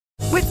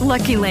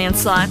Lucky Land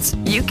Slots,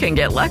 you can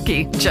get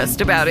lucky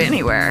just about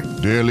anywhere.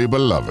 Dearly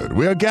beloved,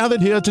 we are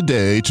gathered here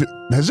today to...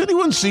 Has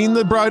anyone seen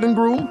the bride and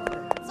groom?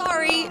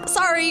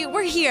 Sorry,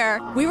 we're here.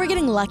 We were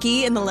getting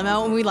lucky in the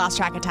limo and we lost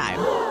track of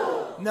time.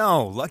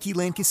 No, Lucky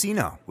Land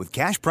Casino, with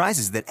cash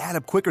prizes that add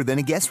up quicker than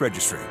a guest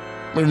registry.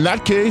 In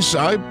that case,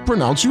 I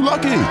pronounce you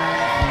lucky.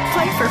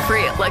 Play for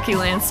free at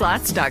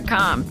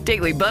LuckyLandSlots.com.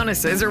 Daily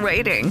bonuses are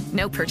waiting.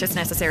 No purchase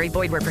necessary.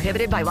 Void where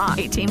prohibited by law.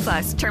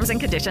 18+. Terms and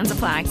conditions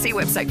apply. See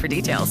website for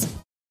details.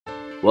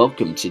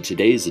 Welcome to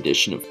today's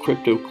edition of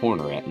Crypto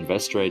Corner at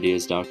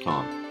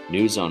InvestorIdeas.com.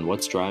 News on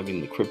what's driving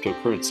the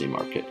cryptocurrency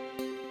market.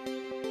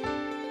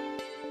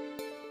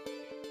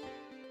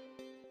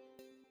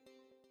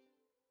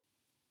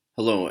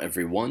 Hello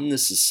everyone,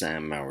 this is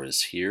Sam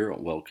Mowers here.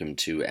 Welcome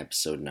to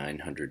episode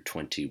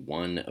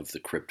 921 of the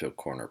Crypto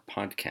Corner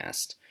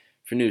podcast.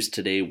 For news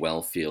today,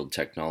 Wellfield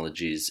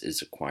Technologies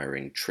is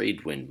acquiring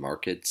Tradewind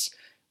Markets,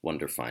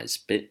 WonderFi's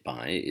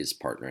BitBuy is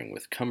partnering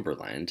with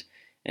Cumberland,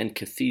 and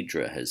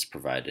Cathedra has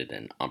provided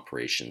an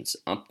operations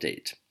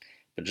update.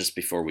 But just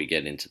before we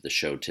get into the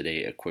show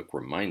today, a quick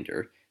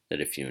reminder that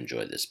if you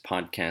enjoy this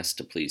podcast,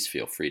 to please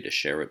feel free to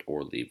share it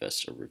or leave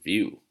us a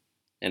review.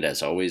 And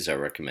as always, I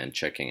recommend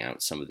checking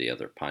out some of the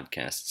other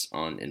podcasts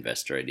on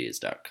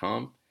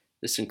InvestorIdeas.com.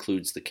 This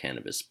includes the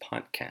Cannabis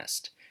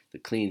Podcast, the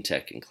Clean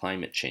Tech and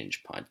Climate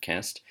Change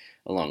Podcast,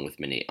 along with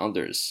many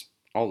others,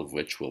 all of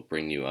which will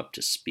bring you up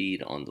to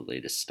speed on the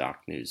latest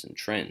stock news and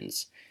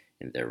trends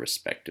in their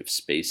respective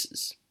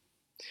spaces.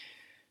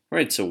 All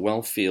right, so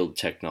Wellfield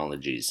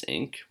Technologies,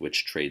 Inc.,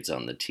 which trades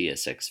on the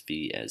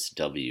TSXV as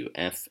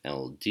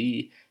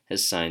WFLD,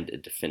 has signed a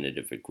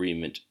definitive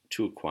agreement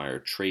to acquire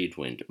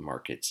Tradewind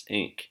Markets,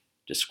 Inc.,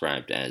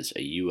 described as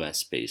a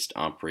U.S.-based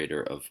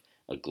operator of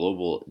a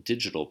global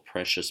digital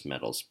precious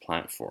metals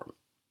platform.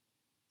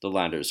 The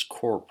latter's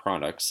core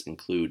products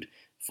include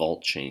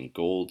VaultChain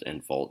Gold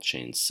and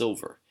VaultChain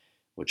Silver,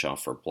 which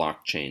offer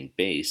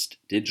blockchain-based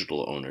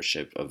digital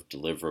ownership of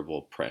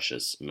deliverable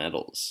precious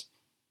metals.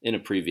 In a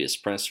previous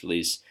press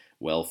release,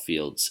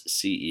 Wellfield's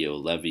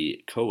CEO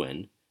Levi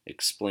Cohen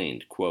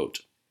explained,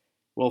 quote,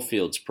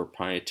 Wellfield's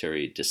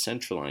proprietary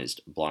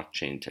decentralized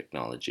blockchain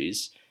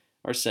technologies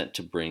are set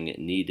to bring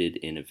needed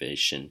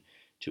innovation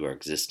to our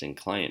existing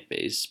client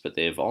base, but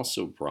they have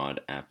also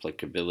broad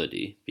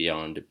applicability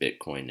beyond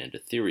Bitcoin and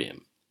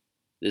Ethereum.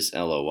 This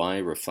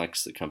LOI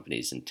reflects the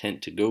company's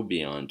intent to go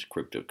beyond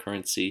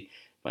cryptocurrency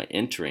by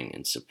entering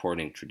and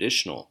supporting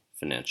traditional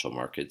financial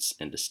markets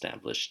and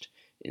established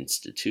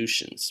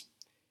institutions.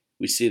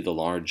 We see the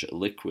large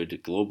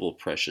liquid global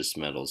precious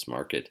metals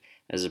market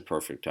as a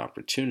perfect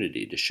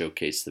opportunity to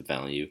showcase the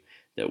value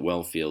that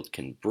Wellfield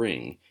can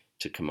bring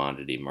to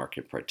commodity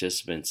market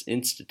participants,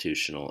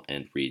 institutional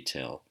and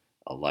retail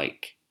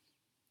alike.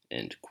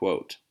 End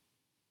quote.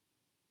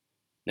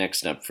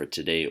 Next up for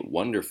today,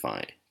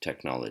 WonderFi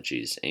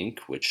Technologies, Inc.,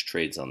 which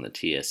trades on the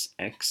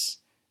TSX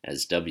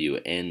as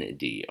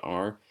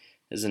WNDR,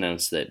 has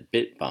announced that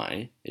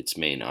BitBuy, its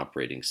main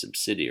operating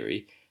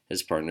subsidiary,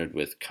 has partnered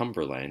with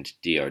Cumberland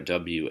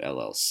DRW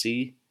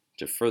LLC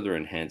to further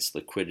enhance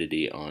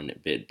liquidity on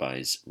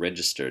BitBuy's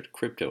registered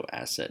crypto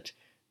asset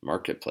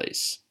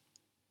marketplace.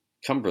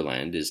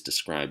 Cumberland is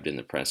described in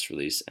the press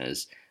release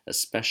as a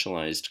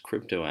specialized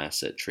crypto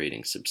asset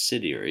trading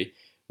subsidiary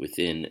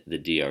within the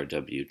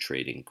DRW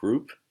Trading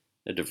Group,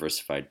 a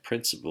diversified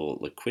principal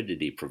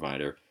liquidity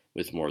provider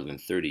with more than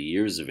 30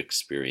 years of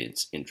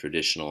experience in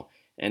traditional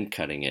and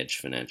cutting-edge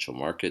financial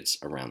markets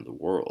around the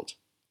world.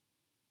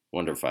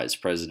 WonderFi's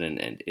president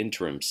and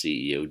interim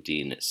CEO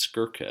Dean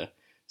Skirka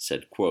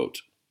said,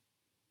 quote,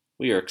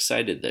 We are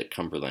excited that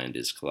Cumberland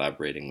is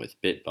collaborating with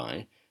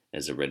BitBuy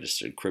as a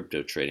registered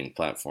crypto trading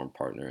platform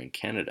partner in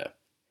Canada.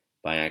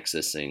 By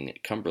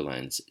accessing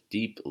Cumberland's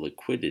deep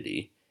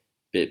liquidity,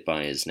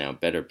 BitBuy is now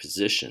better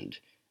positioned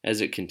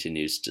as it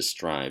continues to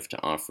strive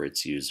to offer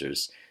its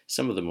users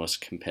some of the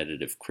most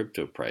competitive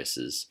crypto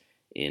prices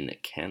in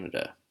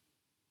Canada.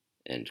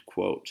 End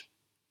quote.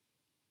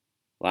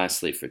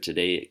 Lastly for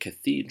today,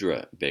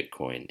 Cathedra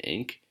Bitcoin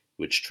Inc.,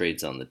 which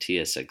trades on the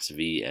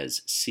TSXV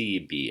as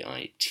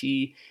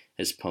CBIT,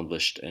 has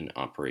published an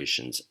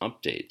operations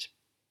update.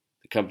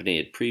 The company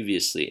had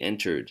previously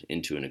entered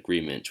into an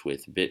agreement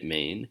with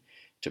Bitmain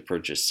to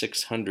purchase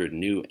 600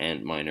 new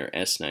Antminer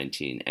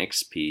S19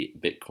 XP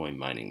Bitcoin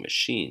mining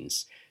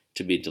machines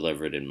to be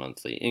delivered in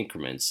monthly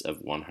increments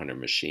of 100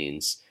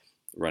 machines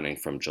running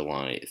from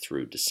July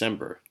through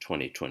December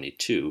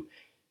 2022,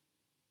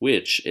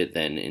 which it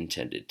then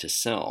intended to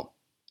sell.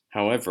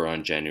 However,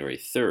 on January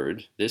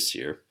 3rd this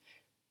year,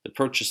 the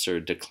purchaser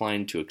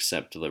declined to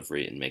accept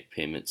delivery and make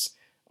payments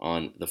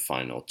on the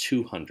final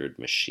 200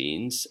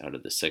 machines out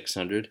of the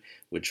 600,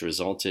 which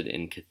resulted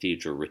in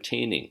Cathedra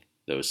retaining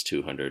those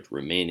 200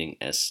 remaining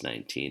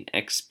S19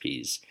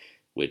 XPs,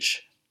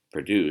 which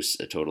produce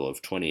a total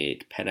of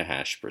 28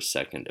 petahash per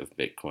second of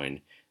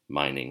Bitcoin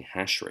mining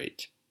hash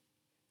rate.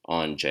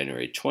 On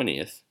January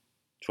 20th,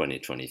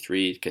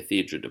 2023,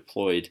 Cathedra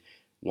deployed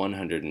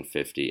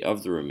 150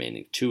 of the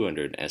remaining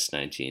 200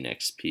 S19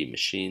 XP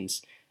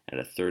machines at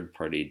a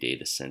third-party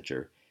data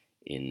center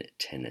in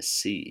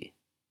Tennessee.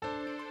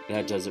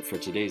 That does it for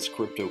today's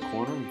Crypto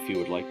Corner. If you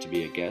would like to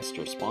be a guest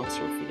or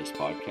sponsor for this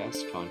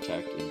podcast,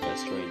 contact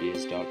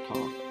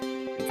InvestorIdeas.com.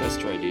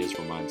 Investor Ideas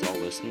reminds all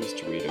listeners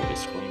to read our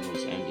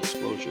disclaimers and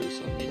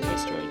disclosures on the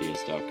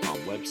InvestorIdeas.com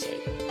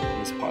website.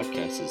 And this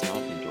podcast is not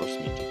an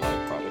endorsement to buy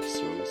products,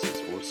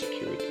 services, or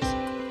securities.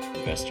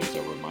 Investors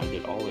are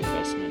reminded all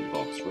investment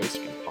involves risk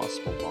and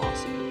possible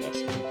loss in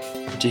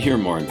investment. To hear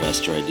more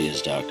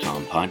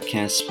InvestorIdeas.com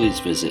podcasts, please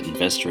visit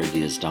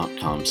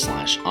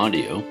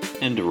InvestorIdeas.com/audio.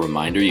 And a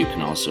reminder, you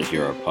can also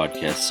hear our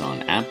podcasts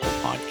on Apple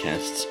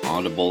Podcasts,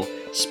 Audible,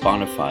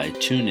 Spotify,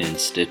 TuneIn,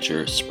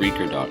 Stitcher,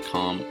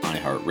 Spreaker.com,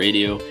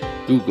 iHeartRadio,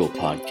 Google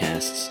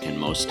Podcasts, and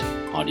most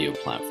audio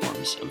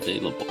platforms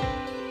available.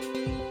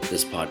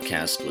 This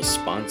podcast was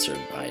sponsored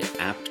by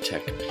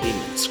AppTech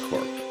Payments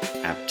Corp.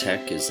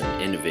 AppTech is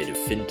an innovative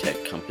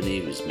fintech company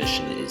whose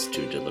mission is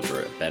to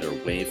deliver a better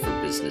way for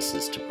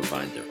businesses to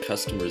provide their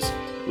customers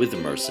with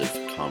immersive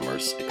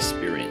commerce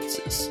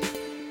experiences.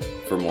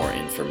 For more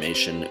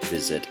information,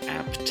 visit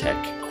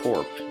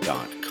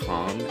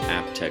apptechcorp.com.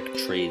 AppTech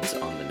trades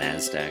on the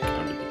NASDAQ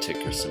under the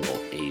ticker symbol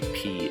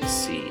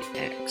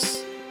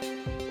APCX.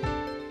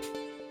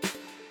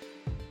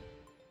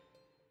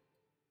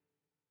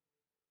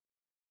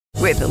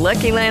 With the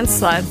Lucky Land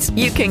Slots,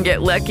 you can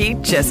get lucky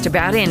just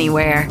about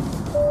anywhere.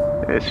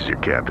 This is your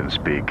captain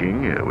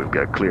speaking. We've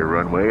got clear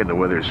runway and the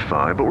weather's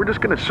fine, but we're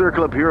just going to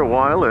circle up here a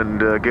while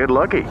and get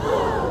lucky.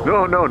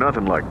 No,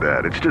 nothing like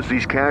that. It's just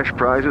these cash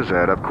prizes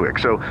add up quick.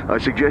 So I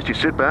suggest you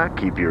sit back,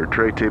 keep your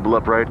tray table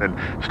upright, and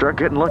start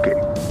getting lucky.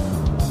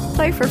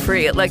 Play for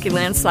free at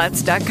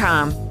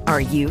LuckyLandSlots.com.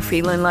 Are you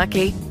feeling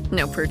lucky?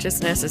 No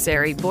purchase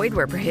necessary. Void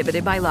where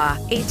prohibited by law.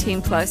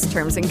 18+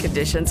 terms and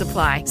conditions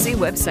apply. See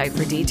website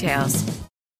for details.